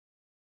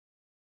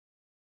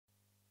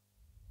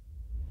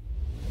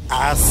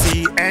I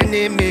see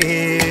enemies,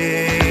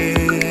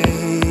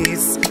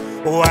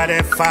 why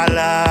they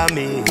follow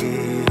me?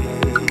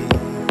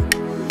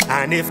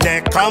 And if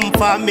they come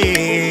for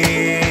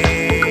me,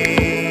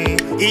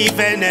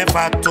 even if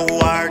I 2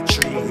 or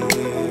 3,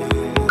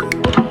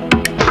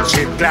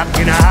 chip clap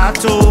in a heart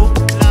too.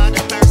 Lord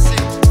have mercy.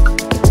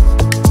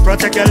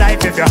 Protect your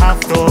life if you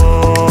have to.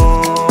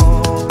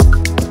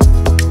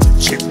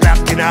 Chip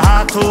clap in a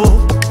heart too.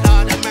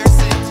 Lord have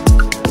mercy.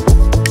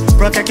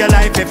 Protect your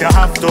life if you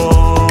have to.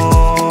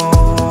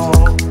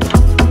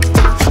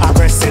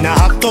 Aggress in a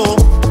heart too.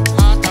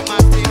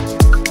 Automatic.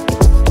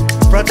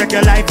 Protect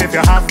your life if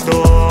you have to.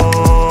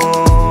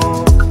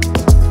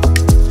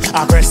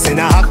 Aggress in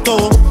a heart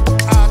too.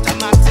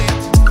 Automatic.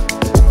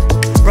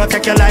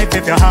 Protect your life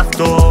if you have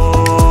to.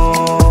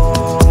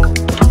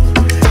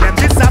 Them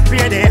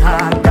disappear, they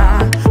all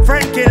gone.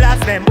 Friend killers,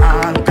 them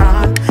all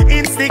gone.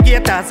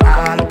 Instigators,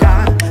 all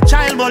gone.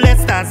 Child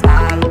molesters,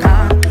 all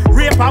gone.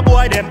 Rape a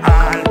boy, them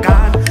all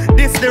gone.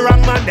 This the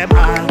wrong man, them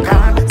all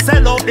gone.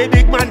 Sell out the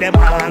big man, them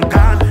all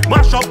gone.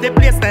 Mash up the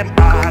place, them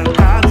all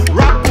gone.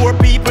 Rob poor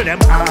people, them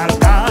all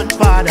gone.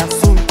 Father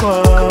soon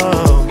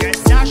come.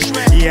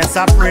 Yes,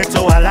 I pray to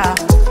Allah,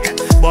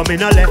 but me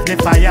no left the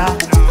fire.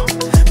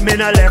 Me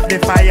no left the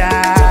fire.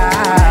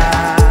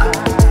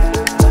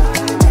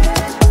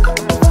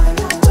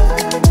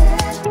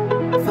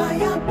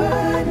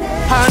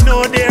 I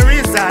know there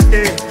is a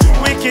day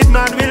wicked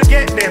man will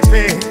get their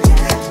pay.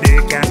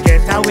 They can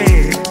get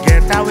away,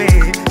 get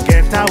away,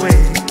 get away.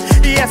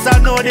 Yes, I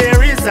know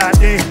there is a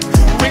day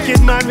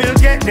wicked man will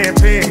get their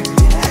pay.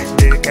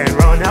 They can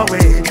run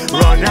away,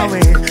 run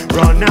away,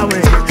 run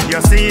away.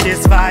 You see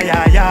this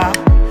fire, yeah,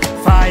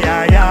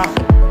 fire, yeah.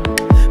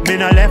 Me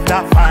no left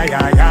that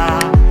fire, yeah.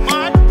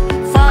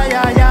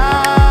 Fire, yeah.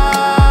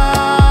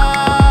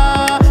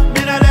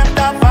 Me no left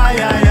that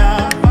fire,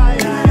 yeah.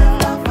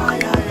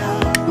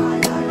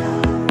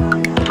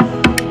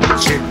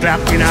 Chip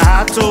clap in a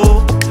heart too.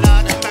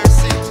 Lord have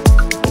mercy.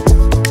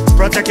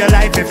 Protect your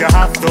life if you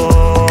have to.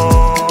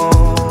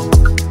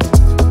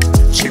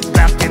 Chip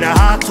clap in a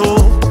heart too.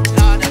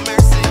 Lord have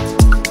mercy.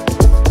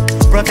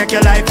 Protect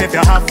your life if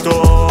you have to.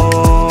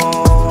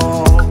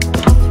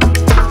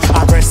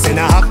 Aggress in a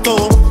heart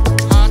too.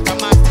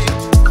 Automatic.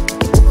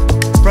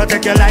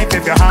 Protect your life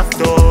if you have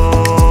to.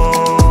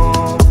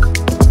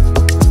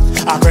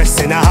 Aggress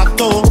in a heart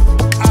too.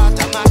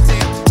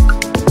 Automatic.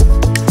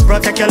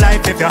 Protect your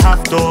life if you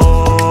have to.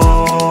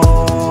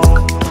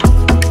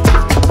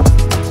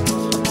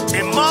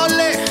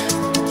 Imole,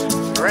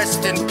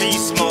 rest in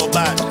peace,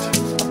 Mohbad.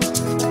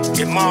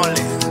 Imole,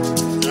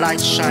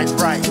 light shine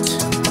bright.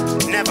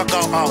 Never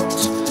go out.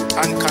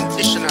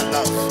 Unconditional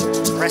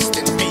love. Rest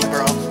in peace,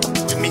 bro.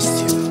 We miss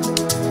you.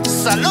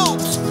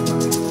 Salute.